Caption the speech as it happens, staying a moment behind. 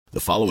The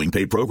following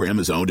paid program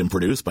is owned and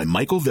produced by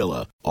Michael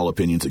Villa. All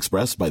opinions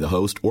expressed by the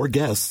host or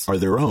guests are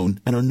their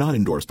own and are not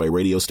endorsed by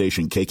radio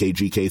station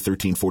KKGK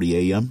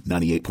 1340 AM,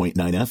 98.9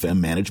 FM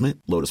management,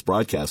 Lotus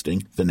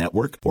Broadcasting, the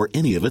network, or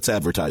any of its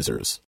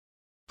advertisers.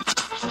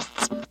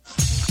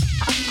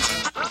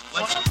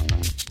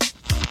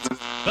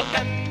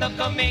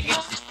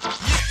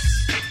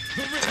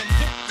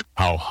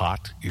 How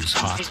hot is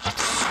hot?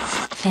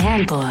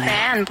 Fanboy.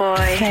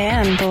 Fanboy.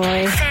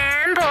 Fanboy. Fanboy.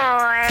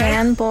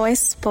 Fanboy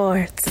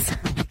Sports.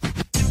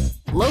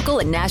 Local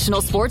and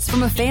national sports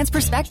from a fan's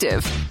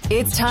perspective.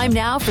 It's time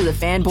now for the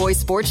Fanboy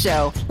Sports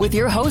Show with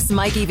your host,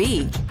 Mikey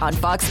V, on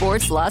Fox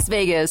Sports Las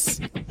Vegas.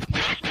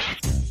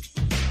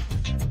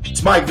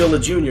 It's Mike Villa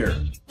Jr.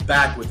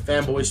 back with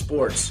Fanboy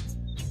Sports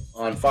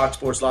on Fox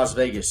Sports Las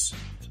Vegas.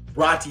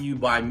 Brought to you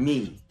by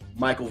me,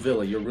 Michael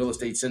Villa, your real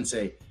estate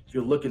sensei. If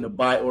you're looking to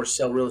buy or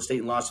sell real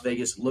estate in Las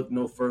Vegas, look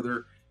no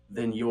further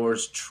than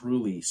yours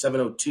truly.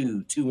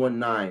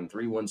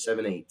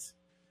 702-219-3178.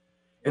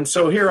 And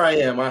so here I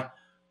am.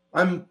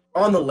 I'm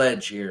on the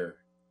ledge here.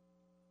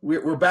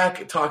 We're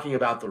back talking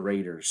about the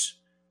Raiders.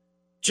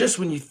 Just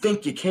when you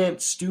think you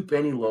can't stoop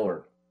any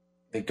lower,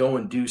 they go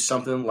and do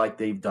something like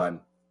they've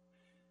done.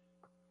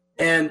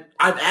 And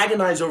I've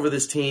agonized over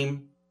this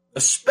team,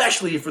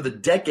 especially for the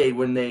decade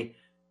when they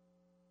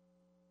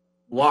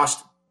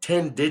lost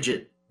had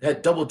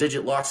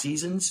double-digit loss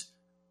seasons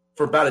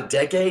for about a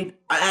decade.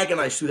 I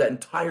agonized through that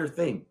entire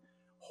thing,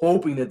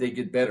 hoping that they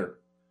get better,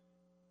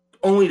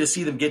 only to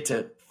see them get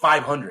to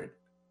 500,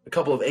 a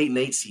couple of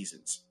 8-8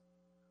 seasons.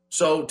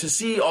 So to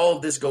see all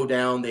of this go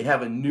down, they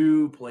have a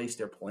new place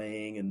they're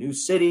playing, a new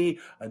city,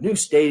 a new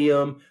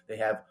stadium. They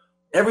have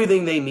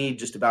everything they need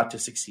just about to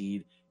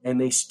succeed,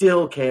 and they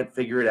still can't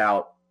figure it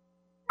out.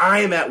 I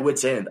am at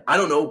wit's end. I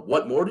don't know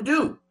what more to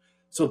do.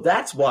 So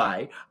that's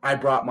why I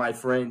brought my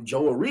friend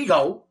Joe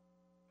Arrigo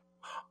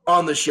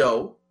on the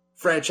show,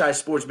 Franchise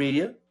Sports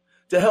Media,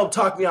 to help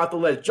talk me out the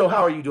ledge. Joe,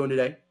 how are you doing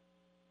today?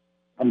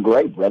 I'm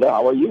great, brother.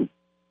 How are you?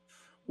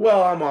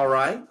 Well, I'm all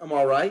right.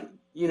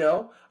 You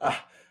know,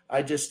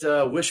 I just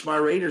wish my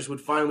Raiders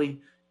would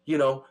finally,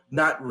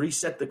 not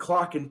reset the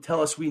clock and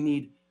tell us we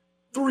need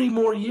 3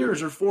 more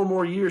years or 4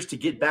 more years to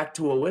get back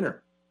to a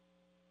winner.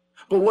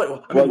 But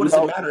what does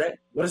it matter?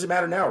 What does it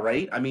matter now,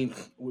 right? I mean,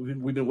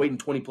 we've been waiting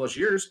 20-plus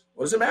years.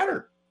 What does it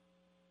matter?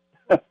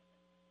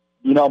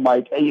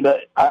 Mike,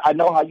 I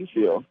know how you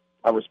feel.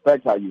 I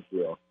respect how you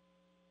feel.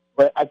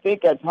 But I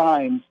think at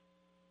times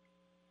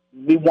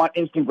we want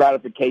instant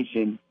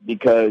gratification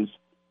because,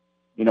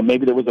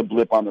 maybe there was a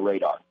blip on the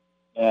radar.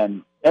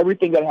 And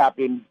everything that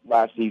happened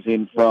last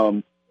season,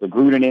 from the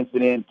Gruden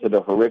incident to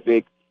the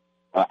horrific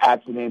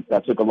accident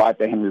that took a life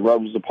that Henry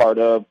Ruggs was a part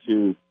of,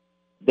 to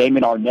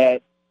Damon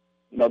Arnett,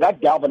 that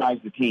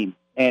galvanized the team.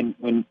 And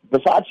when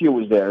Versace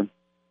was there,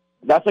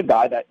 that's a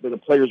guy that the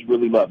players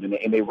really loved,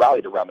 and they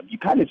rallied around him. You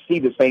kind of see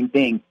the same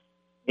thing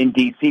in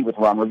D.C. with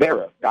Ron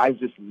Rivera. Guys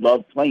just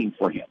love playing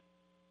for him.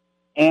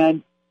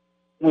 And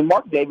when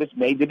Mark Davis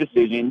made the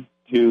decision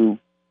to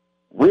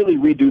really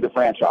redo the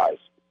franchise,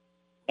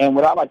 and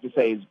what I like to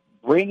say is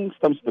bring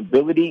some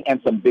stability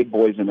and some big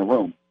boys in the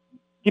room.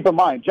 Keep in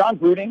mind, John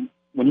Gruden,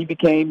 when he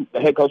became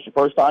the head coach the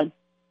first time,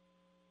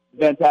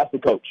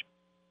 fantastic coach.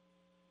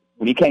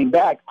 When he came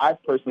back, I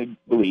personally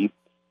believe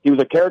he was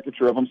a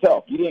caricature of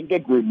himself. You didn't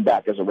get Gruden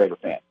back as a Raider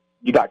fan.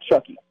 You got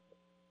Chucky.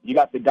 You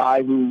got the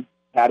guy who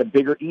had a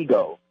bigger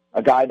ego,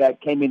 a guy that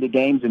came into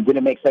games and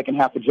didn't make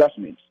second-half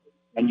adjustments.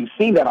 And you've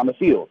seen that on the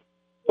field.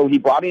 So he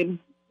brought in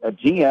a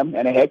GM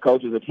and a head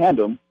coach as a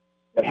tandem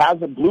that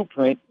has a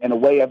blueprint and a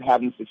way of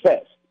having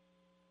success.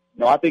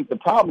 I think the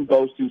problem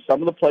goes to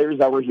some of the players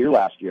that were here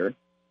last year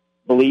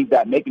believe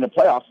that making the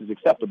playoffs is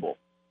acceptable.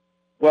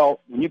 Well,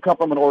 when you come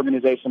from an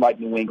organization like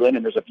New England,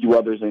 and there's a few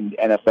others in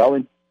NFL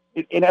and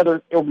in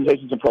other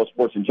organizations in pro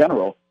sports in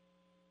general,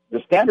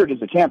 the standard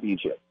is a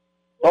championship.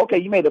 Okay,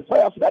 you made the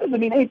playoffs. That doesn't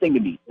mean anything to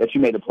me that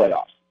you made the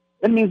playoffs.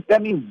 That means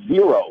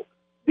zero,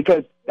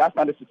 because that's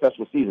not a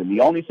successful season.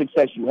 The only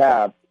success you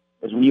have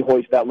is when you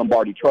hoist that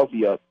Lombardi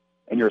trophy up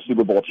and you're a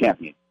Super Bowl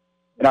champion.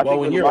 And I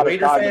think when you're a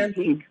Raider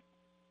fan,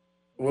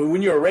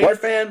 when you're a Raider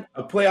fan,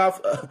 a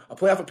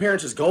playoff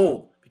appearance is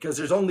gold, because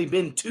there's only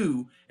been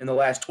 2 in the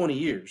last 20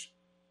 years,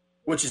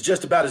 which is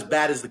just about as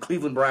bad as the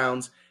Cleveland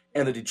Browns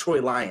and the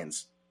Detroit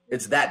Lions.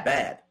 It's that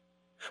bad.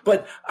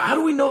 But how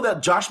do we know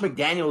that Josh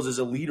McDaniels is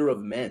a leader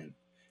of men?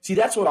 See,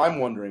 that's what I'm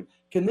wondering.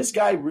 Can this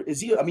guy –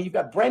 you've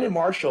got Brandon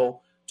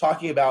Marshall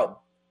talking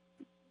about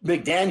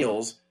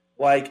McDaniels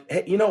like,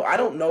 hey, I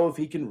don't know if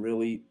he can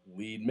really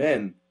lead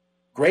men.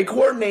 Great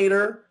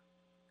coordinator,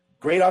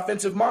 great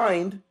offensive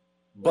mind,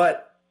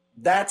 but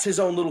that's his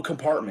own little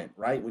compartment,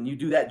 right? When you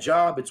do that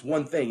job, it's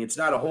one thing. It's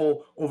not a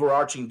whole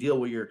overarching deal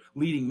where you're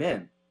leading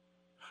men.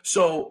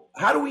 So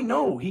how do we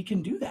know he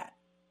can do that?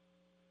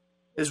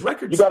 His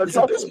record is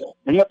abysmal.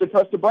 And you have to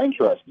trust the brain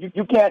trust.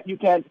 You can't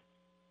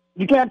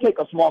take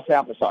a small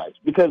sample size,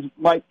 because,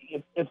 Mike,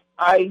 if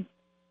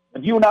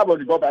you and I were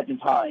to go back in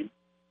time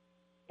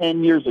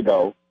 10 years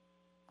ago,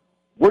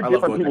 we're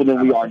different people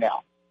than we are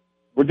now.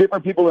 We're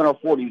different people in our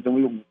 40s than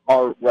we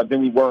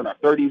were in our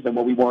 30s and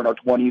what we were in our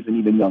 20s and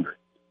even younger.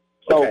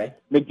 So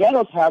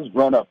McDaniels has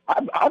grown up.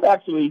 I've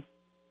actually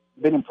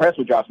been impressed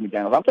with Josh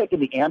McDaniels. I'm taking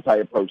the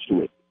anti-approach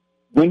to it.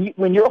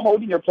 When you're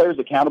holding your players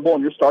accountable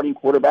and you're starting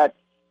quarterback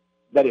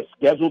that is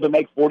scheduled to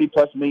make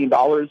 $40+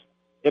 million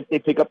if they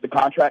pick up the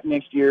contract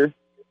next year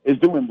is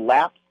doing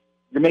laps,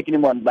 you're making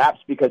him run laps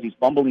because he's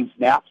fumbling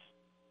snaps.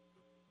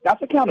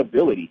 That's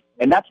accountability,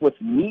 and that's what's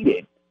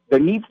needed. There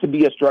needs to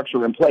be a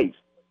structure in place,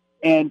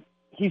 and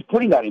he's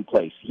putting that in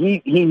place.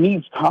 He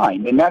needs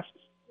time, and that's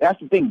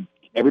the thing.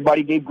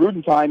 Everybody gave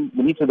Gruden time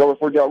when he took over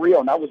for Joe Arrigo,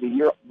 and that was a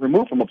year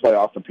removed from a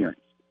playoff appearance.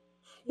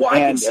 Well, I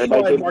can see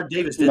why Mark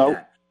Davis did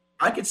that.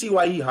 I can see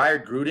why he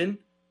hired Gruden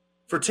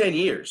for 10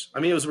 years. I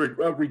mean, it was a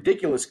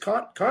ridiculous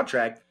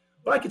contract,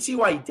 but I can see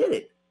why he did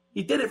it.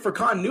 He did it for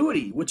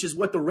continuity, which is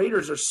what the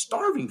Raiders are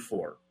starving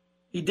for.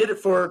 He did it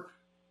for,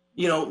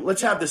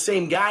 let's have the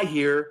same guy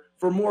here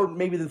for more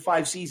maybe than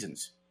 5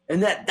 seasons.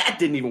 And that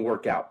didn't even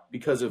work out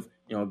because of,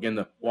 again,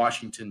 the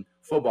Washington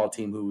football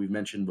team who we've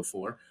mentioned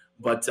before.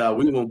 But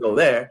we won't go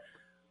there.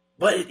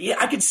 But, yeah,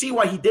 I could see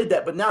why he did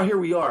that. But now here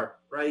we are,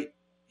 right?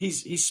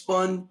 He's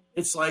spun.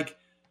 It's like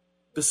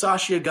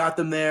Bisaccia got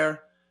them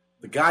there.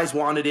 The guys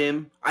wanted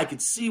him. I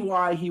could see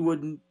why he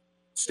wouldn't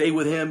stay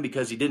with him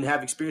because he didn't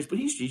have experience. But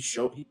he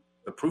showed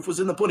the proof was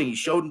in the pudding. He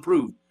showed and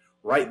proved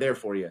right there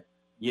for you,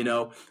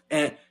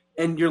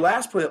 And your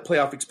last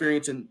playoff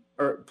experience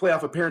or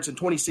playoff appearance in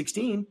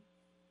 2016,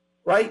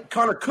 right?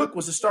 Connor Cook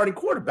was the starting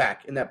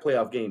quarterback in that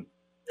playoff game.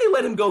 They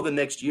let him go the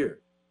next year.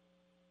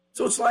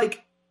 So it's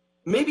like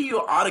maybe you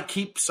ought to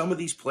keep some of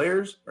these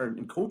players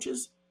and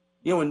coaches,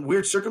 in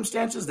weird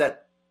circumstances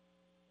that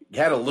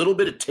had a little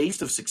bit of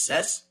taste of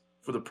success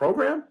for the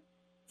program,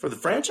 for the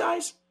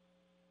franchise,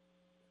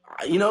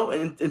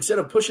 and instead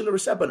of pushing the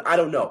reset button. I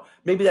don't know.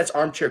 Maybe that's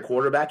armchair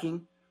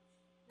quarterbacking.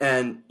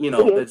 And, it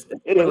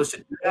is.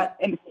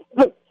 And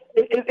look,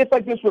 it's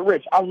like this with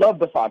Rich. I love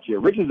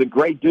Bisaccia. Rich is a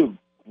great dude,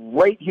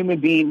 great human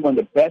being, one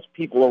of the best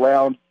people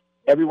around.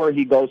 Everywhere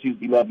he goes, he's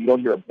beloved. You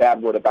don't hear a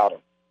bad word about him.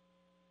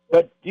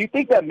 But do you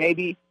think that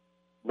maybe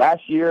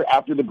last year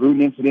after the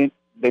Gruden incident,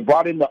 they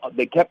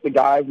kept the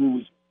guy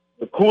who's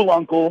the cool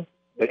uncle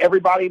that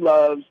everybody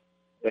loves,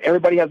 that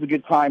everybody has a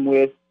good time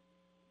with,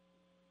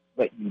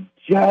 but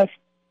he's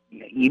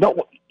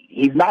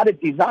not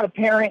a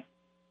parent.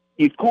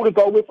 He's cool to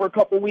go with for a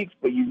couple of weeks,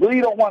 but you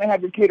really don't want to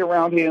have your kid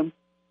around him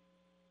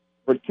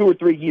for 2 or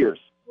 3 years,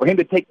 for him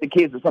to take the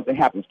kids if something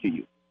happens to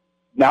you.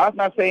 Now, I'm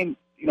not saying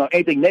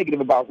anything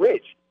negative about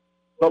Rich,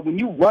 but when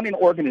you run an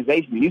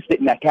organization and you sit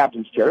in that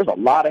captain's chair, there's a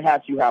lot of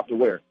hats you have to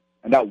wear,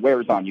 and that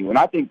wears on you. And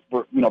I think,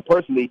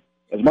 personally,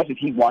 as much as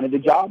he wanted the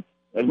job,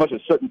 as much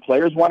as certain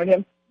players wanted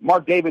him,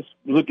 Mark Davis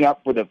was looking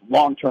out for the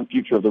long-term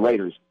future of the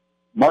Raiders.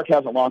 Mark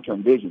has a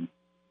long-term vision,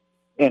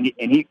 and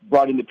he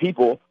brought in the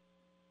people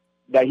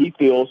that he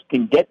feels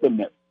can get them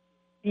there.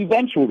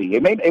 Eventually.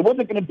 It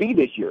wasn't going to be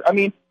this year. I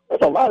mean,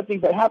 there's a lot of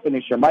things that happened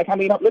this year, Mike. I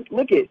mean,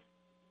 look at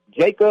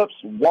Jacobs,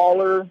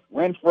 Waller,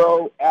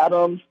 Renfro,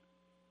 Adams.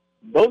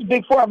 Those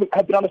big four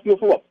have been on the field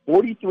for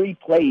 43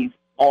 plays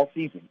all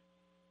season.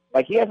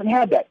 Like, he hasn't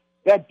had that.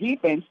 That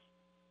defense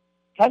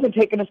hasn't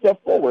taken a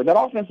step forward. That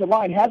offensive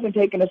line hasn't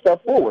taken a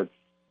step forward.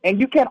 And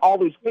you can't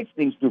always fix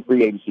things through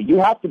free agency. You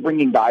have to bring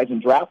in guys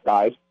and draft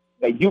guys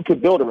that you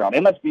could build around.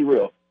 And let's be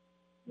real.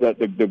 The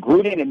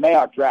Gruden and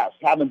Mayock drafts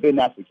haven't been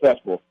that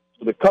successful.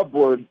 So the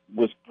cupboard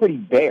was pretty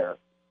bare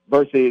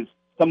versus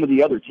some of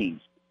the other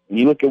teams. And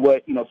you look at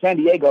what, San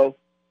Diego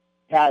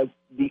has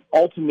the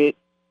ultimate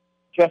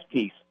chess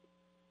piece.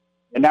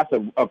 And that's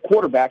a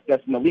quarterback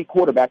that's an elite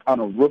quarterback on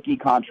a rookie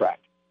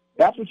contract.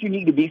 That's what you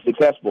need to be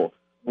successful.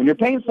 When you're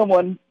paying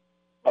someone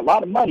a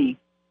lot of money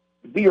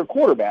to be your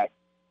quarterback,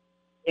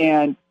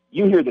 and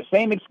you hear the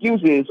same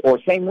excuses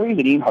or same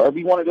reasoning, however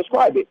you want to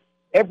describe it,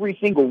 every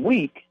single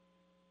week,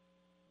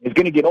 is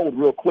going to get old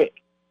real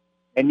quick.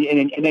 And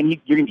then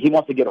he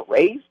wants to get a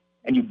raise,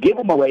 and you give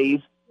him a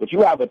raise, but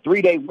you have a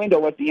 3-day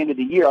window at the end of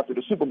the year after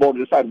the Super Bowl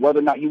to decide whether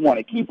or not you want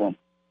to keep him.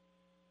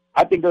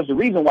 I think there's a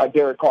reason why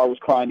Derek Carr was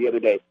crying the other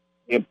day,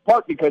 in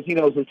part because he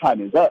knows his time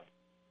is up,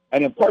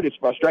 and in part it's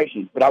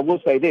frustration. But I will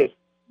say this,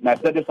 and I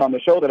said this on the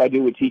show that I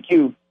do with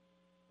TQ,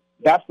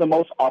 that's the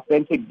most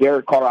authentic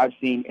Derek Carr I've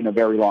seen in a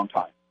very long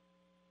time.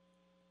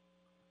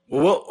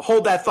 Well, we'll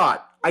hold that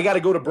thought. I got to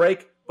go to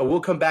break, but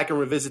we'll come back and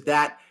revisit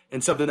that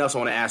and something else I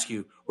want to ask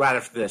you right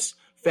after this.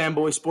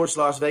 Fanboy Sports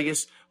Las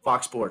Vegas,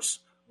 Fox Sports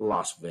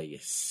Las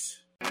Vegas.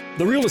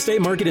 The real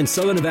estate market in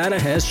Southern Nevada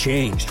has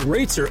changed.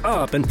 Rates are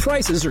up and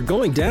prices are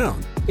going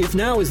down. If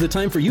now is the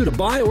time for you to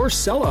buy or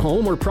sell a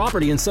home or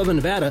property in Southern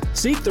Nevada,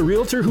 seek the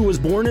realtor who was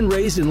born and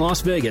raised in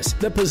Las Vegas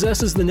that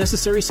possesses the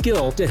necessary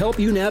skill to help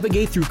you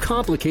navigate through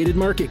complicated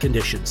market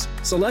conditions.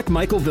 Select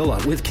Michael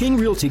Villa with King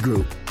Realty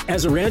Group.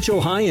 As a Rancho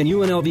High and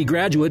UNLV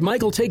graduate,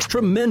 Michael takes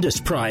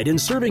tremendous pride in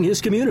serving his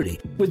community.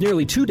 With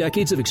nearly 2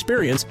 decades of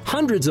experience,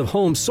 hundreds of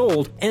homes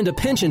sold, and a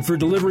penchant for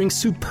delivering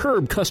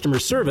superb customer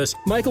service,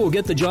 Michael will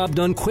get the job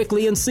done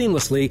quickly and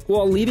seamlessly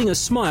while leaving a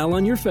smile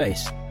on your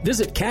face.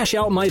 Visit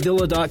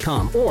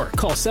cashoutmyvilla.com or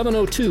call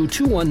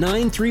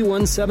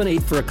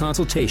 702-219-3178 for a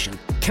consultation.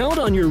 Count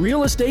on your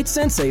real estate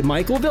sensei,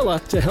 Michael Villa,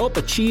 to help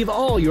achieve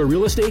all your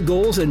real estate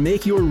goals and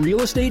make your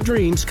real estate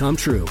dreams come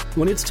true.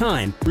 When it's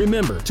time,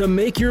 remember to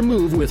make your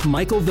move with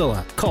Michael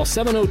Villa. Call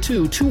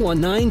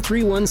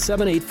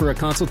 702-219-3178 for a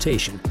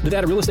consultation.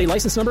 Nevada Real Estate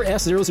License Number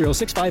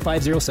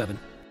S00655507.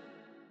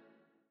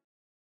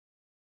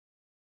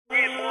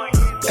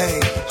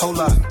 Hey, hold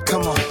up,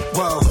 come on,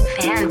 whoa.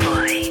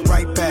 Fanboy.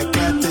 Right back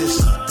at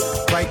this,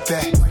 right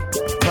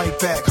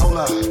back, hold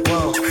up,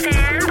 whoa.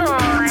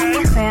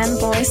 Fanboy.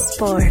 Fanboy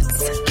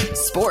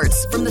Sports.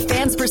 Sports from the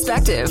fans'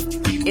 perspective.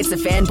 It's the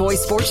Fanboy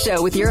Sports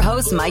Show with your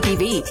host, Mikey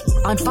V,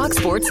 on Fox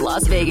Sports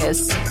Las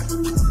Vegas.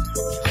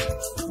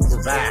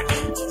 We're back.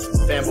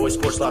 Fanboy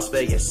Sports Las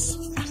Vegas.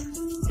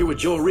 Here with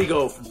Joe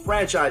Arrigo from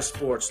Franchise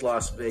Sports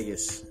Las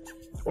Vegas.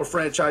 Or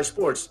Franchise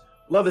Sports.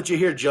 Love that you're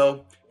here,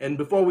 Joe. And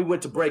before we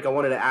went to break, I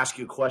wanted to ask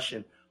you a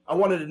question. I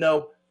wanted to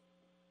know,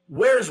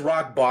 where's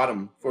rock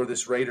bottom for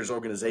this Raiders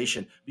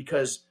organization?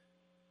 Because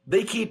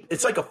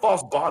it's like a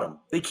false bottom.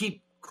 They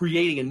keep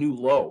creating a new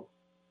low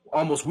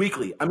almost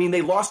weekly. I mean,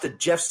 they lost to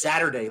Jeff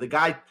Saturday. The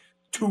guy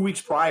 2 weeks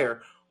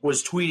prior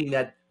was tweeting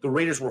that the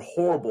Raiders were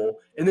horrible.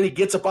 And then he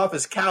gets up off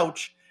his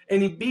couch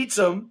and he beats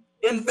them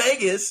in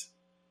Vegas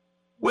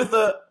with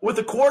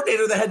a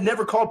coordinator that had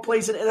never called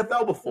plays in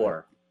NFL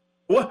before.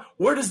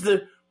 Where does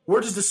the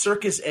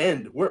circus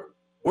end?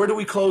 Where do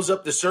we close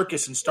up the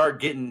circus and start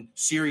getting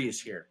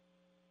serious here?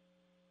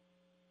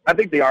 I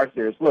think they are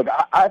serious. Look,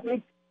 I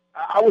think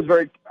I was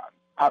very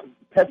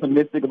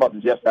pessimistic about the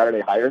Jeff Saturday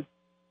hire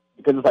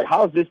because it's like,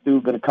 how is this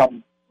dude going to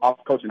come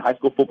off coaching high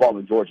school football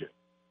in Georgia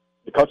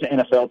to coach an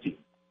NFL team?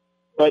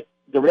 But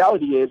the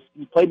reality is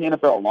he played in the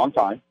NFL a long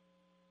time,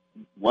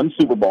 won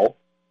Super Bowl,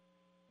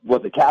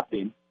 was a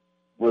captain,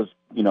 was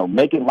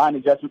making line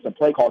adjustments and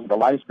play calls at the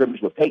line of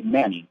scrimmage with Peyton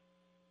Manning.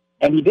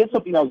 And he did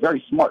something that was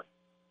very smart.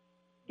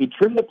 He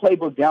trimmed the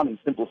playbook down and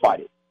simplified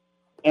it.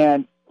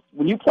 And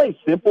when you play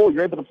simple,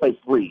 you're able to play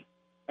free.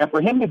 And for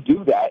him to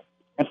do that,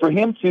 and for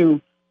him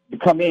to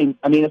come in,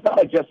 I mean, it's not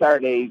like Jeff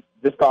Saturday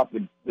just got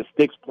the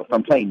sticks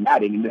from playing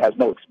Madden and has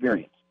no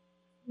experience.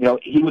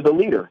 He was a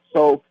leader.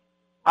 So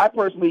I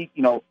personally,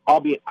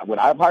 albeit would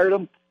I have hired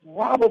him?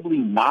 Probably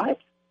not.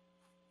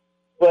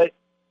 But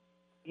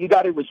you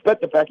got to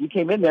respect the fact he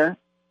came in there.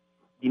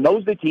 He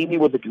knows the team. He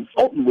was a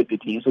consultant with the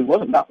team, so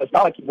it's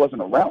not like he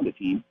wasn't around the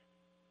team.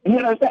 And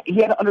he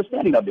had an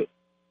understanding of it.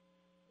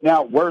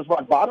 Now, where's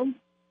rock bottom?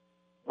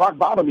 Rock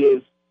bottom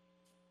is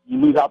you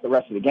lose out the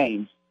rest of the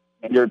games,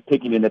 and you're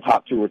picking in the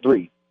top 2 or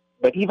 3.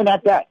 But even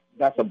at that,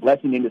 that's a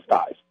blessing in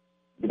disguise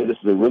because this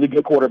is a really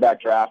good quarterback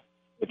draft.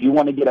 If you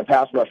want to get a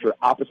pass rusher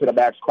opposite of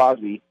Max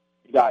Crosby,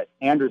 you got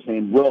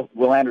Anderson, Will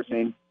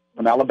Anderson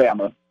from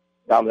Alabama.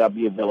 That'll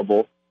be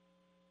available.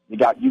 You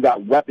got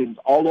weapons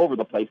all over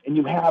the place, and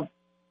you have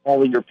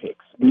all of your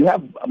picks. And you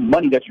have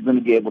money that you're going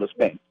to be able to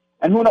spend.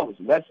 And who knows?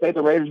 Let's say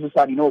the Raiders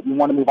decide, we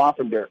want to move on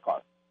from Derek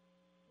Carr.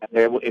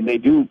 And they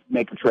do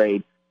make a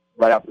trade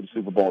right after the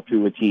Super Bowl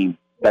to a team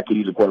that could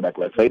use a quarterback.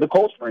 Let's say the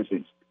Colts, for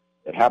instance,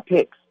 they have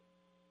picks.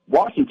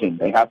 Washington,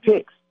 they have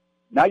picks.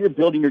 Now you're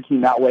building your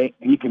team that way,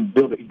 and you can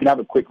build it. You can have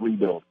a quick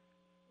rebuild.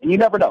 And you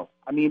never know.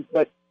 I mean,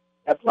 but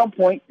at some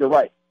point, you're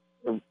right.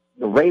 The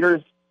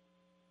Raiders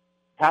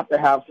have to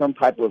have some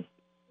type of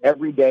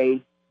every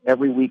day,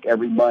 every week,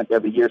 every month,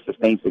 every year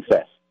sustained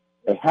success.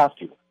 They have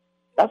to.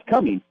 That's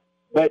coming.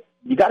 But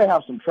you got to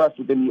have some trust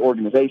within the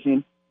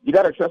organization. You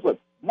got to trust. Look,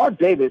 Mark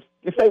Davis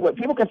can say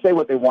people can say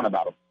what they want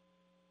about him.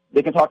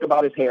 They can talk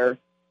about his hair.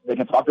 They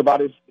can talk about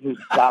his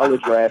style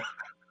of dress.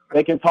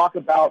 They can talk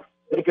about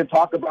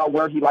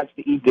where he likes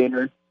to eat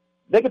dinner.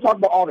 They can talk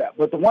about all that.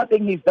 But the one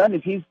thing he's done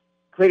is he's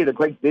created a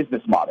great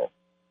business model.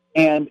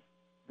 And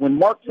when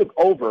Mark took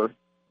over,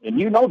 and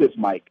you know this,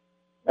 Mike,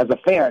 as a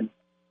fan,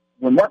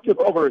 when Mark took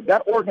over,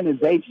 that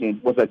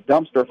organization was a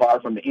dumpster fire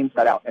from the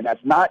inside out. And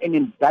that's not an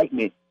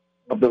indictment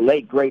of the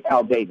late, great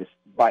Al Davis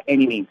by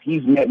any means.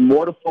 He's meant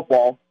more to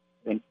football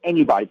than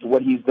anybody, to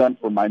what he's done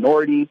for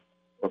minorities,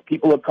 for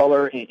people of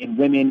color, and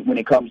women when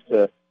it comes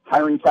to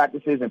hiring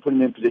practices and putting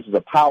them in positions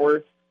of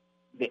power,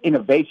 the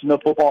innovation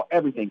of football,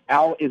 everything.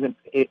 Al is a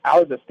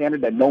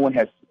standard that no one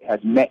has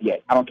met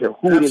yet. I don't care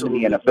who Absolutely. It is in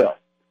the NFL.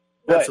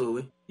 But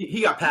Absolutely.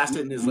 He got past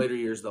it in his later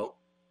years, though.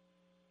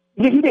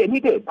 He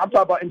did. I'm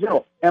talking about in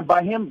general. And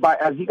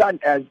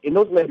as in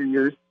those later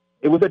years,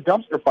 it was a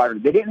dumpster fire.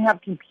 They didn't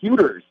have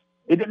computers.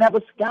 They didn't have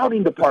a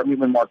scouting department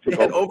when Mark took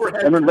over.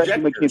 And when Reggie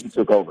McKenzie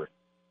took over.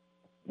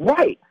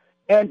 Right.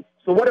 And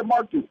so what did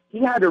Mark do? He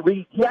had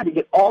to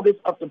get all this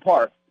up to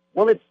par.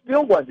 Well, it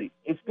still wasn't.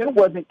 It still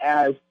wasn't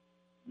as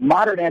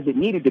modern as it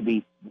needed to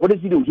be. What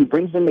does he do? He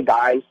brings in the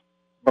guys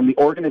from the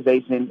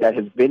organization that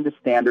has been the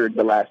standard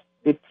the last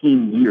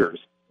 15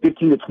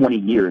 to 20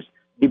 years.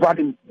 He brought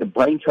in the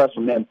brain trust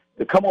from them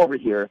to come over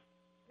here,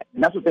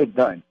 and that's what they've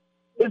done.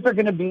 Is there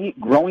going to be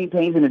growing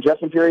pains and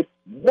adjustment period?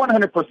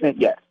 100%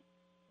 yes.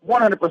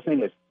 100%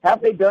 yes.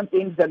 Have they done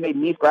things that made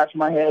me scratch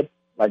my head,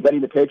 like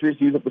letting the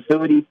Patriots use a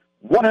facility?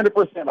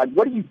 100%. Like,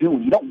 what are you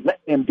doing? You don't let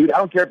them do that. I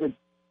don't care if it's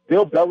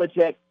Bill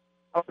Belichick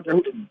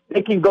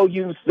They can go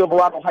use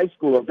Silverado High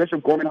School or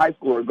Bishop Gorman High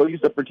School or go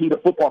use the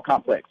Fertitta football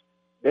complex.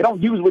 They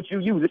don't use what you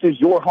use. This is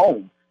your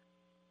home.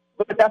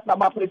 But that's not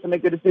my place to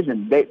make the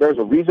decision. There's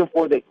a reason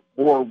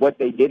for what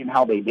they did and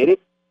how they did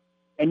it.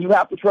 And you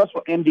have to trust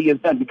what MD has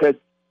done, because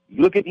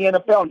you look at the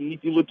NFL, and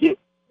if you look at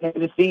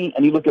Tennessee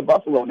and you look at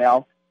Buffalo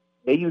now,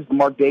 they use the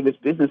Mark Davis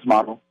business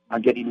model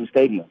on getting new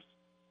stadiums.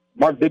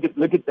 Mark,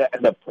 look at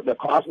the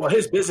cost. Well,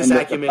 his business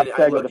acumen,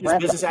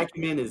 business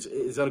acumen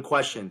is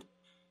unquestioned.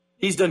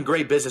 He's done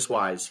great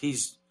business-wise.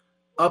 He's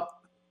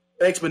up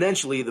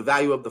exponentially the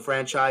value of the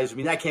franchise. I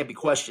mean, that can't be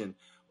questioned.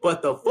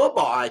 But the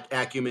football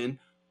acumen,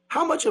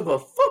 how much of a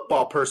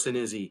football person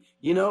is he?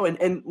 You know,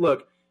 and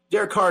look,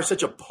 Derek Carr is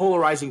such a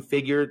polarizing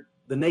figure.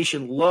 The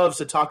nation loves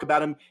to talk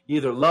about him. You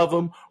either love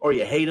him or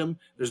you hate him.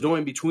 There's no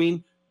in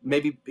between,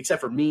 maybe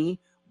except for me.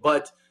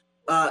 But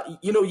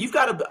you know,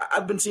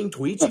 I've been seeing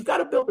tweets. You've got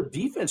to build a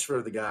defense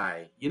for the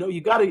guy. You know,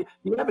 you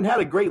haven't had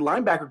a great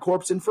linebacker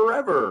corps in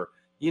forever.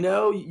 You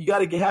know, you got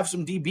to have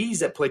some DBs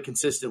that play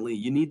consistently.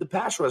 You need the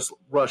pass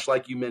rush,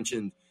 like you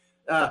mentioned.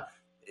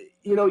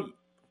 You know,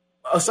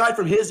 aside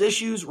from his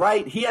issues,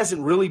 right, he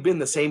hasn't really been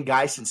the same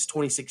guy since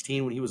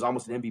 2016 when he was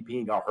almost an MVP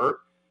and got hurt.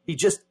 He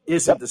just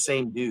isn't the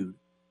same dude.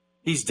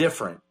 He's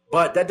different.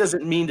 But that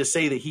doesn't mean to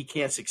say that he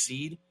can't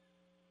succeed.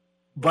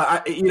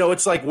 But, you know,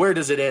 it's like, where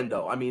does it end,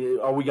 though? I mean,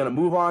 are we going to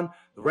move on?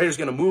 The Raiders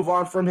going to move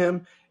on from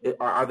him?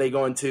 Are they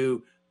going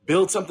to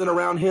build something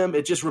around him?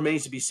 It just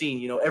remains to be seen.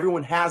 You know,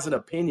 everyone has an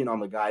opinion on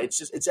the guy.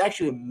 It's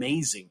actually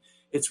amazing.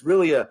 It's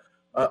really a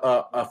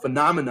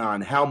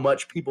phenomenon how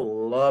much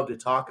people love to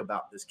talk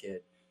about this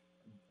kid.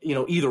 You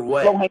know, either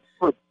way.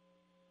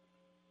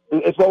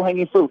 It's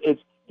low-hanging fruit.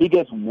 He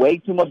gets way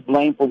too much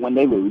blame for when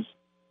they lose,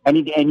 and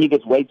he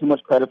gets way too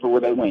much credit for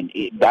where they win.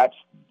 That's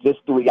just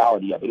the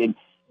reality of it.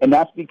 And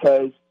that's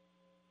because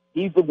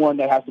he's the one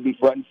that has to be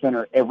front and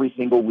center every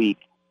single week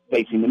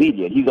facing the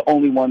media. He's the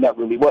only one that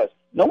really was.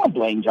 No one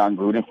blamed John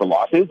Gruden for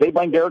losses. They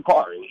blamed Derek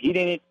Carr. He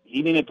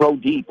didn't throw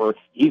deep, or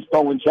he's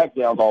throwing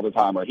checkdowns all the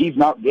time, or he's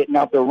not getting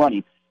out there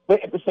running.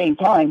 But at the same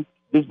time,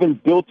 there's been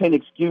built-in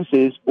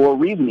excuses or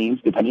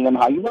reasonings, depending on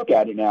how you look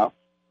at it now,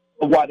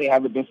 of why they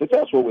haven't been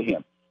successful with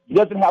him. He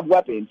doesn't have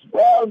weapons.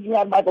 Well, you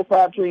have Michael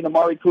Crabtree and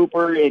Amari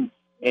Cooper and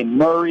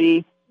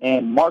Murray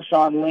and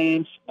Marshawn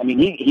Lynch. I mean,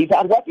 he's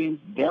had weapons.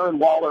 Darren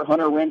Waller,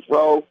 Hunter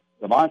Renfrow,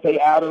 Devontae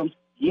Adams.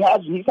 He's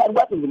had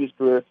weapons in his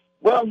career.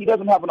 Well, he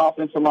doesn't have an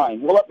offensive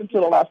line. Well, up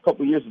until the last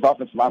couple of years, his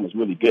offensive line was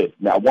really good.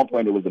 Now, at one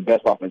point, it was the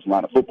best offensive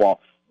line of football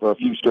for a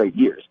few straight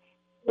years.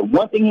 The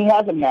one thing he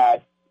hasn't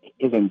had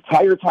his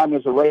entire time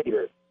as a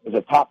Raider is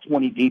a top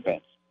 20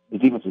 defense.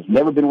 His defense has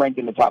never been ranked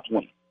in the top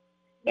 20,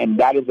 and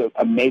that is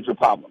a major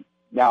problem.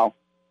 Now,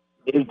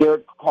 is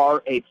Derek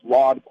Carr a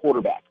flawed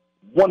quarterback?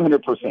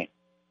 100%.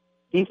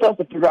 He still has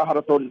to figure out how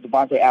to throw to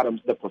Devontae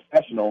Adams, the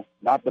professional,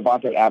 not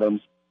Devontae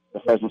Adams, the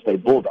Fresno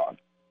State Bulldog.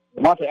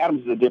 Devontae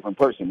Adams is a different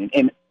person.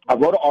 And I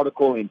wrote an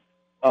article, and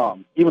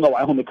even though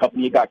I own the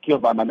company, it got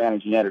killed by my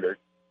managing editor.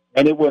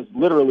 And it was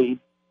literally,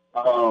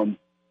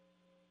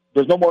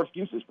 there's no more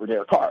excuses for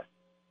Derek Carr.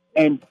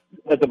 And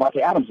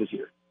Devontae Adams is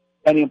here.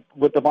 And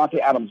what Devontae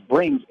Adams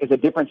brings is a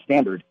different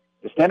standard.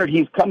 The standard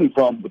he's coming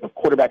from with the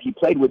quarterback he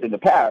played with in the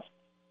past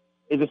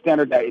is a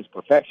standard that is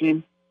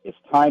perfection, it's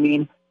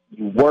timing,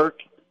 you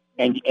work,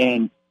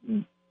 and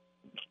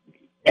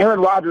Aaron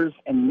Rodgers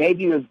and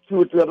maybe there's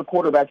 2 or 3 other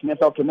quarterbacks in the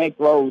NFL can make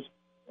throws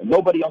that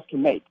nobody else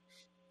can make.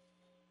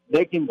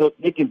 They can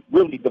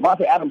really,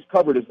 Devontae Adams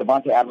covered is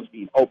Devontae Adams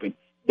being open.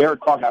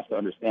 Derek Carr has to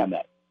understand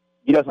that.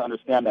 He doesn't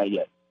understand that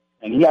yet.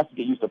 And he has to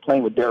get used to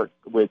playing with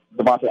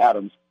Devontae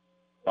Adams,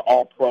 the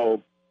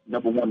all-pro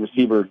number 1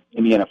 receiver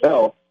in the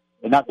NFL,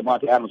 and not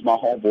Devontae Adams, my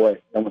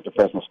homeboy, that went to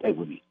Fresno State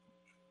with me.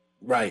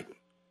 Right.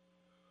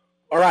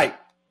 All right.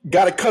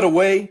 Got to cut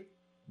away.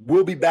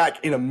 We'll be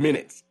back in a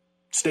minute.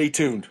 Stay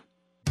tuned.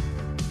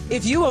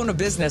 If you own a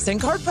business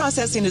and card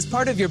processing is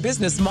part of your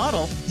business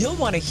model, you'll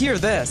want to hear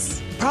this.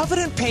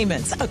 Provident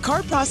Payments, a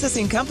card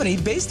processing company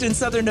based in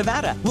Southern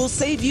Nevada, will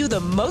save you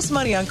the most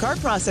money on card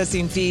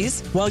processing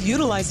fees while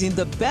utilizing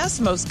the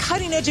best, most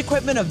cutting-edge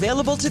equipment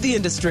available to the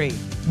industry.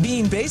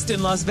 Being based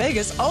in Las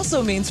Vegas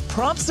also means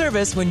prompt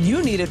service when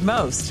you need it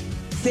most.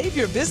 Save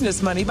your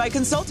business money by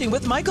consulting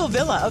with Michael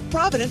Villa of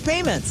Provident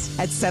Payments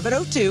at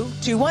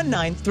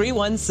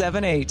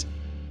 702-219-3178.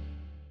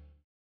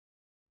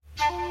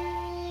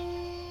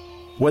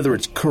 Whether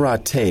it's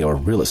karate or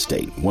real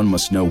estate, one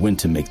must know when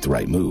to make the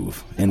right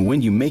move. And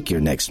when you make your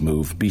next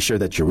move, be sure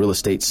that your real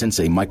estate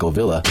sensei, Michael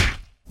Villa,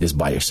 is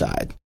by your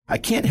side. I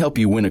can't help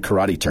you win a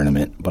karate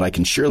tournament, but I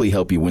can surely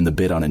help you win the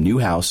bid on a new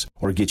house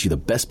or get you the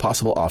best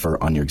possible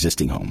offer on your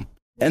existing home.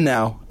 And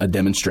now, a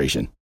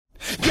demonstration.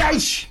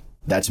 Yeesh!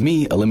 That's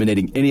me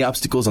eliminating any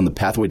obstacles on the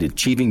pathway to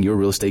achieving your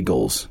real estate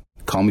goals.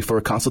 Call me for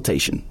a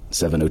consultation,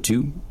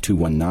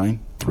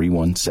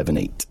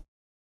 702-219-3178.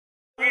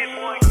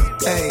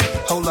 Hey,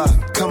 hold up,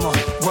 come on,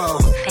 whoa.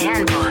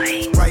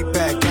 Fanboy. Right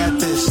back at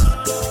this,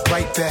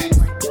 right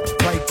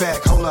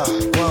back, hold up,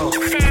 whoa.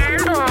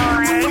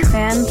 Fanboy.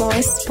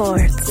 Fanboy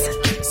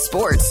Sports.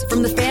 sports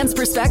from the fans'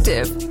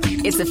 perspective.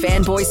 It's the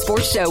Fanboy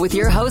Sports Show with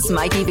your host,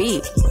 Mikey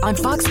V, on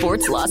Fox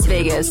Sports Las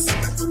Vegas.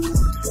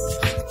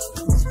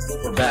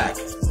 We're back.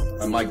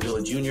 I'm Mike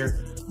Villa Jr.,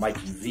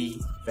 Mikey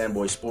V,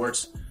 Fanboy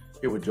Sports,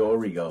 here with Joe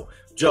Arrigo.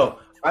 Joe,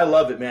 I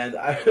love it, man.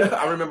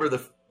 I remember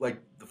the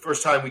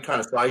first time we kind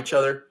of saw each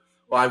other.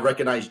 Well, I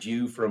recognized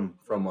you from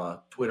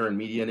Twitter and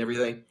media and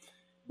everything.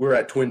 We were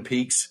at Twin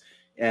Peaks,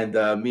 and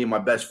me and my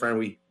best friend,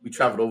 we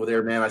traveled over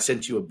there, man. I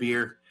sent you a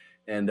beer,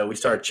 and we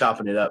started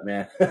chopping it up,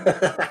 man.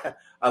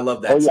 I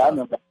love that. Oh, yeah, stuff. I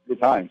remember good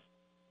times.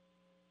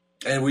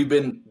 And we've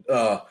been,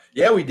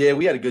 we did.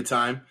 We had a good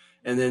time.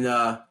 And then,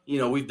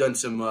 we've done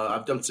some,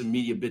 I've done some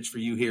media bits for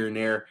you here and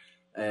there.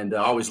 And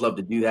I always love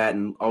to do that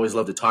and always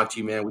love to talk to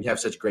you, man. We have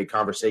such great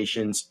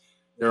conversations.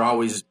 They're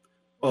always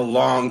a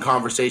long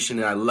conversation,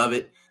 and I love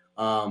it.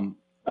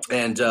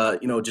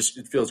 Just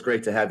it feels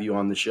great to have you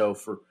on the show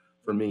for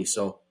me.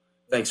 So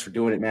thanks for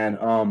doing it, man.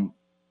 I'm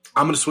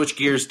going to switch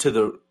gears to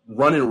the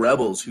Runnin'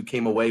 Rebels, who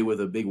came away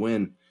with a big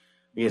win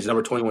against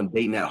number 21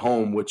 Dayton at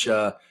home, which,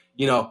 when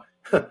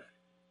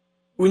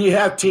you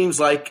have teams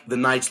like the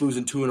Knights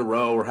losing 2 in a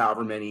row or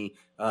however many,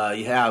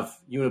 you have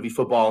UNLV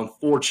football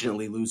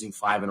unfortunately losing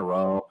 5 in a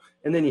row,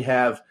 and then you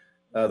have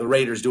the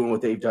Raiders doing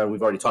what they've done.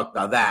 We've already talked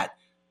about that.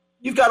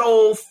 You've got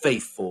Old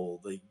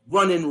Faithful, the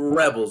Runnin'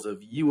 Rebels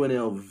of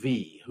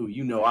UNLV, who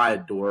you know I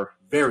adore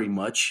very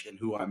much and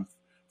who I'm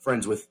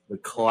friends with the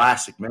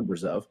classic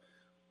members of.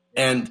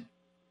 And,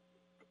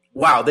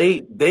 wow,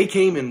 they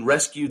came and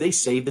rescued. They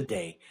saved the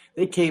day.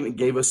 They came and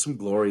gave us some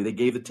glory. They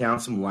gave the town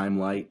some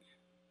limelight.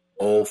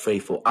 Old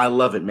Faithful. I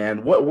love it,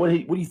 man. What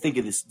do you think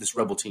of this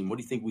Rebel team? What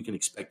do you think we can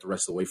expect the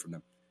rest of the way from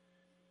them?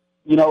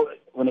 You know,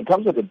 when it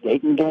comes to the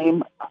Dayton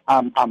game,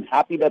 I'm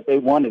happy that they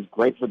won. It's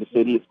great for the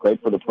city. It's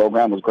great for the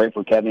program. It was great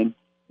for Kevin.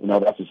 You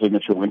know, that's a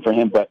signature win for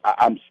him. But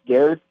I'm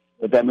scared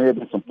that may have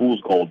been some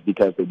fool's gold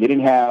because they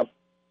didn't have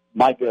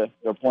Micah,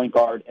 their point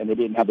guard, and they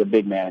didn't have their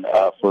big man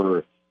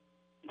for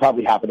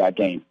probably half of that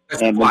game.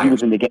 And when he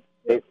was in the game,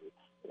 when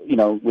he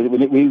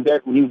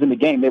was in the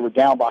game, they were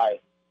down by,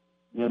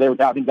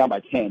 I think down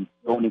by 10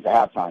 going into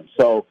halftime.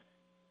 So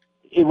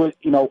it was,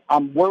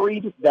 I'm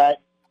worried that,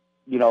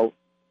 I'm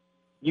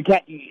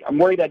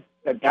worried that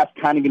that's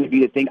kind of going to be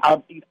the thing.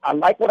 I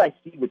like what I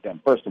see with them,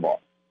 first of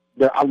all.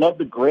 I love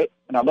the grit,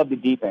 and I love the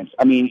defense.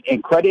 I mean,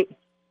 and credit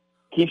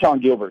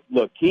Keyshawn Gilbert.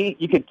 Look,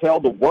 you could tell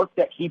the work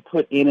that he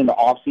put in the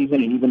offseason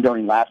and even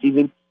during last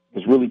season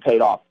has really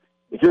paid off.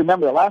 If you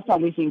remember, the last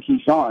time we seen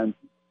Keyshawn,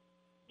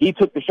 he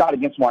took the shot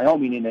against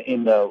Wyoming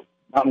in the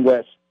Mountain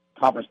West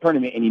Conference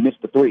tournament, and he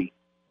missed the three.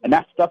 And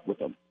that stuck with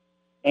him.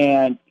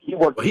 And he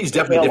worked. Well, he's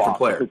definitely a different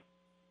player.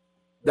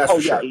 That's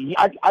for sure.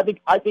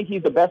 I think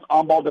he's the best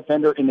on-ball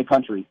defender in the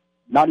country.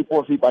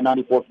 94 feet by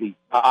 94 feet.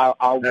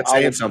 I'll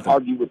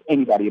argue with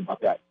anybody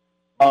about that.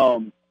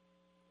 And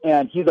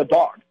he's a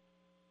dog.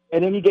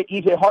 And then you get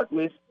E.J.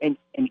 Harkless, and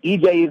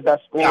E.J. is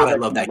that scorer. God, I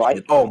love that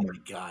kid. Oh, my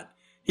God.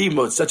 He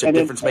was such a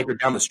difference maker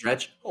down the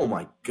stretch. Oh,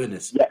 my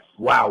goodness. Yes.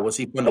 Wow, was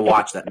he fun to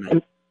watch that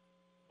night.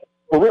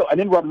 For real. And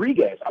then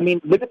Rodriguez. I mean,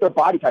 look at their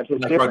body types.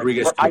 It's different.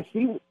 Rodriguez, I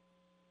see,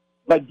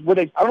 I don't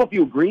know if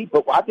you agree,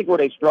 but I think where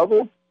they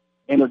struggle,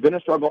 and they're going to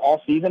struggle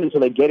all season until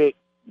they get it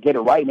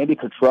right. Maybe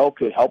Cottrell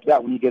could help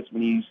that when he gets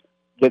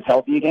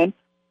healthy again.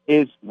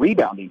 Is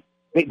rebounding.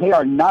 They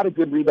are not a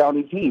good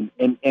rebounding team,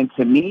 and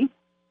to me,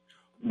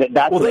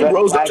 that's they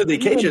rose up to the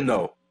occasion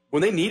though.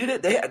 When they needed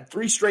it, they had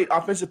 3 straight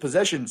offensive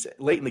possessions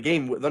late in the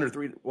game with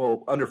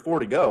under 4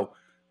 to go.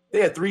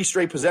 They had 3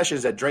 straight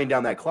possessions that drained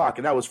down that clock,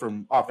 and that was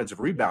from offensive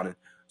rebounding.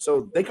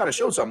 So they kind of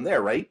showed something there,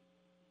 right?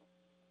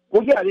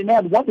 Well, yeah, they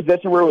had one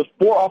possession where it was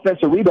 4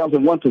 offensive rebounds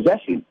in one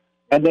possession.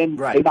 And then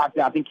they knocked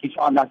down, I think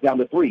Keyshawn knocked down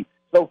to 3.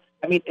 So,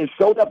 I mean, it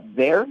showed up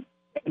there,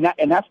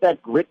 and that's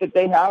that grit that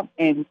they have.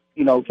 And,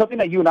 something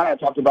that you and I have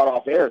talked about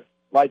off air,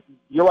 like,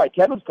 you're right,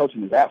 Kevin's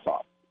coaching his ass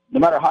off.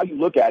 No matter how you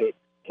look at it,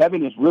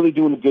 Kevin is really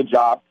doing a good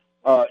job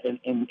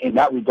in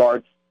that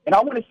regard. And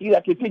I want to see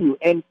that continue.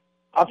 And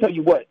I'll tell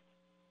you what,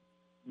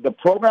 the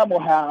program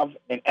will have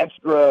an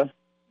extra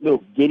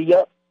little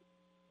giddy-up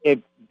if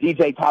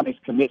DJ Thomas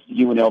commits to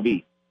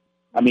UNLV.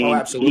 I mean,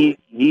 I think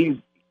he's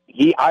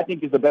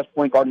the best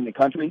point guard in the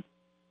country.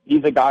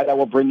 He's a guy that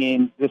will bring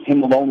in,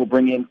 him alone will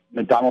bring in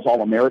McDonald's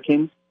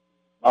All-Americans.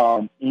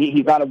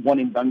 He's not a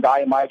one-and-done guy,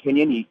 in my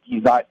opinion.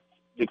 He's not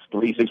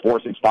 6'3",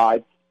 6'4",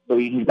 6'5". So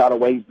he's got a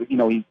ways,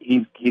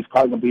 he's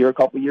probably going to be here a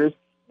couple of years.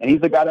 And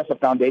he's a guy that's a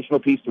foundational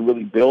piece to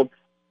really build.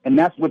 And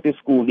that's what this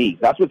school needs.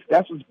 That's what's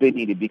been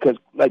needed because,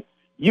 like,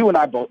 you and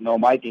I both know,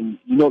 Mike, and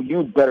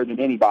you better than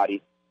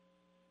anybody.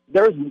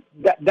 There's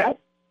that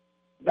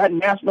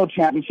national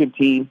championship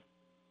team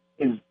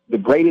is the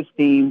greatest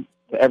team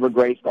to ever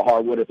grace the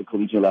hardwood at the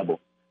collegiate level.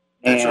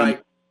 That's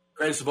right.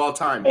 Greatest of all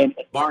time. And,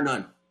 bar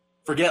none.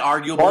 Forget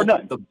arguable,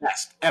 the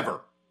best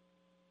ever.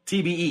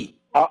 TBE.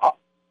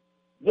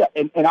 Yeah,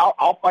 and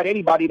I'll fight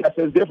anybody that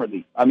says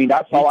differently. I mean,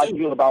 that's how I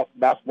feel about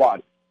that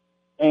squad.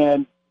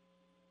 And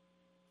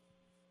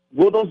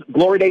will those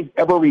glory days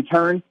ever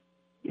return?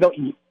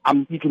 You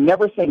can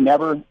never say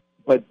never,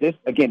 but this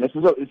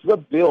is a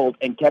build,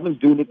 and Kevin's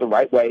doing it the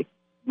right way.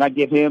 and I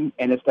give him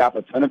and his staff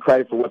a ton of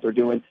credit for what they're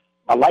doing.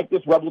 I like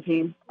this Rebel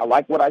team. I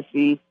like what I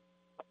see.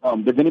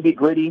 They're going to be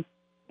gritty,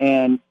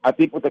 and I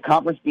think with the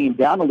conference being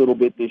down a little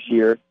bit this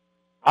year,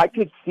 I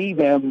could see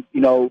them,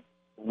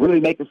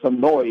 really making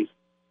some noise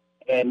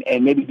and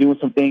maybe doing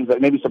some things that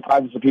maybe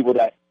surprising some people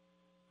that,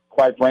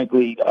 quite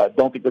frankly,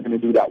 don't think they're going to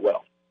do that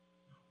well.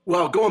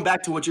 Well, going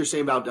back to what you're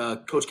saying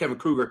about Coach Kevin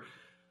Kruger,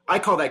 I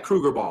call that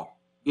Kruger ball.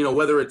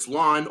 Whether it's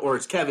Lon or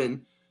it's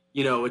Kevin,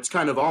 it's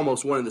kind of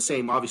almost one and the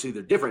same. Obviously,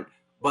 they're different,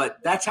 but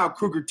that's how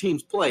Kruger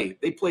teams play.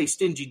 They play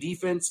stingy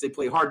defense. They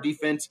play hard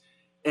defense,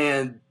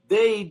 and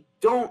they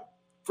don't,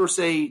 per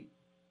se,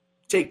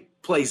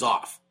 take plays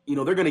off.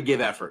 They're going to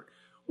give effort.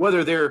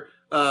 Whether they're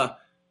a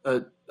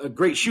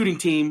great shooting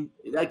team,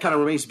 that kind of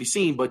remains to be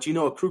seen, but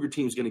a Kruger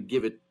team is going to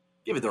give it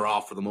their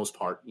all for the most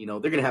part. They're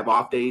going to have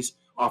off days,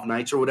 off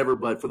nights or whatever,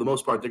 but for the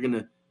most part, they're going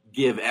to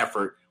give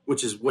effort,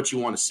 which is what you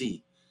want to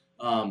see.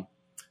 And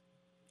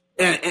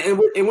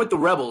with the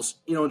Rebels,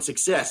 and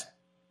success,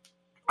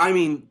 I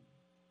mean,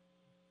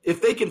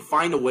 if they can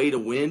find a way to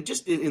win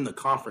just in the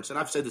conference, and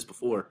I've said this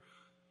before,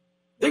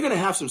 they're going to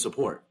have some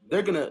support.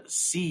 They're going to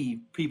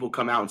see people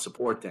come out and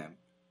support them.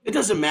 It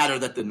doesn't matter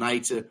that the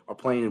Knights are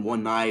playing in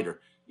one night or,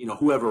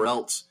 whoever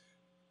else.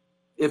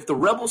 If the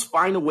Rebels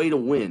find a way to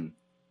win,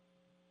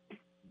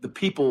 the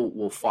people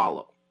will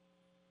follow.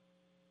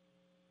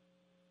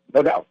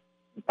 No doubt.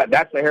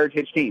 That's the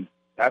heritage team.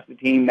 That's the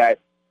team that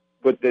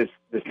put this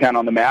town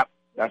on the map.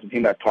 That's the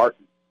team that Tark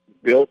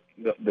built,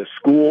 the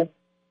school,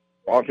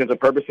 for all intents and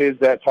purposes,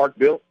 that Tark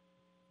built.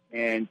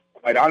 And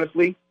quite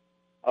honestly,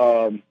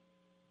 I'm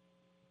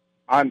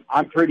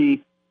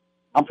pretty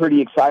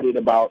excited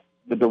about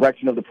the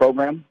direction of the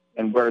program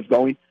and where it's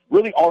going.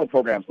 Really, all the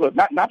programs. Look,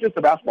 not just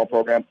the basketball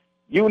program.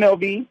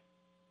 UNLV,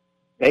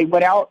 they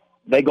went out,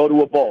 they go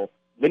to a bowl.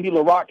 Lindy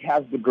LaRock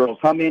has the girls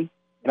humming.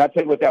 And I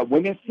tell you what, that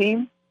women's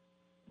team,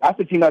 that's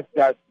the team that's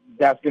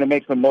going to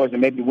make some noise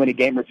and maybe win a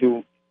game or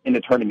two in the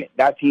tournament.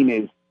 That team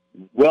is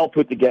well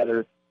put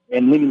together.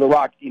 And Lindy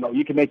LaRock,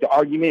 you can make the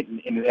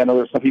argument, and I know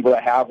there's some people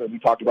that have, and we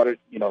talked about it,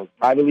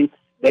 privately.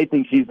 They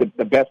think she's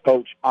the best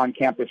coach on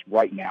campus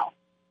right now.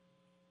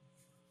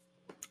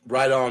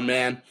 Right on,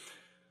 man.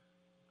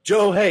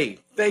 Joe, hey,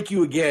 thank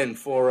you again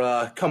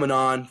for coming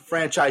on.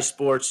 Franchise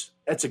Sports,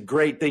 that's a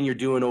great thing you're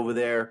doing over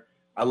there.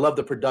 I love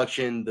the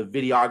production, the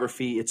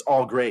videography. It's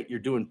all great. You're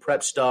doing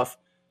prep stuff.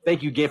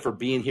 Thank you again for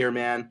being here,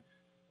 man.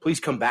 Please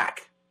come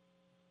back.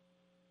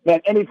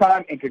 Man,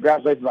 anytime, and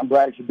congratulations. I'm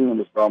glad that you're doing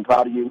this, bro. I'm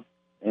proud of you,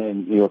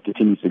 and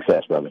continued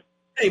success, brother.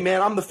 Hey,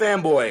 man, I'm the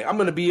fanboy. I'm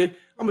gonna be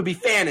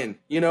fanning.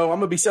 I'm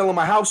gonna be selling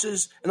my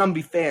houses, and I'm gonna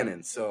be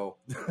fanning. So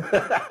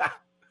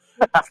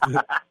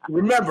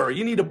remember,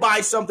 you need to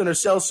buy something or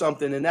sell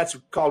something, and that's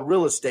called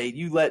real estate.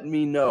 You let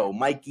me know,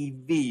 Mikey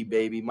V,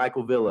 baby,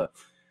 Michael Villa.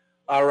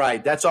 All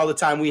right, that's all the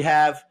time we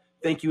have.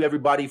 Thank you,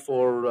 everybody,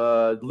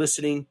 for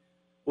listening.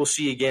 We'll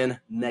see you again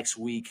next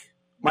week.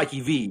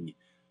 Mikey V,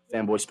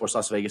 Fanboy Sports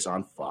Las Vegas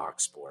on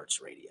Fox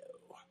Sports Radio.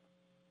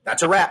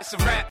 That's a wrap.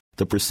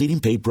 The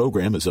preceding paid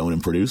program is owned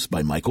and produced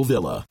by Michael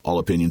Villa. All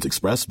opinions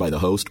expressed by the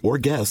host or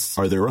guests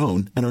are their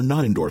own and are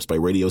not endorsed by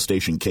radio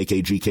station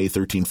KKGK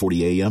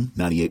 1340 AM,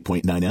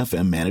 98.9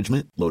 FM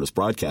management, Lotus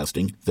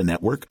Broadcasting, the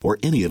network, or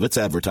any of its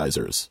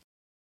advertisers.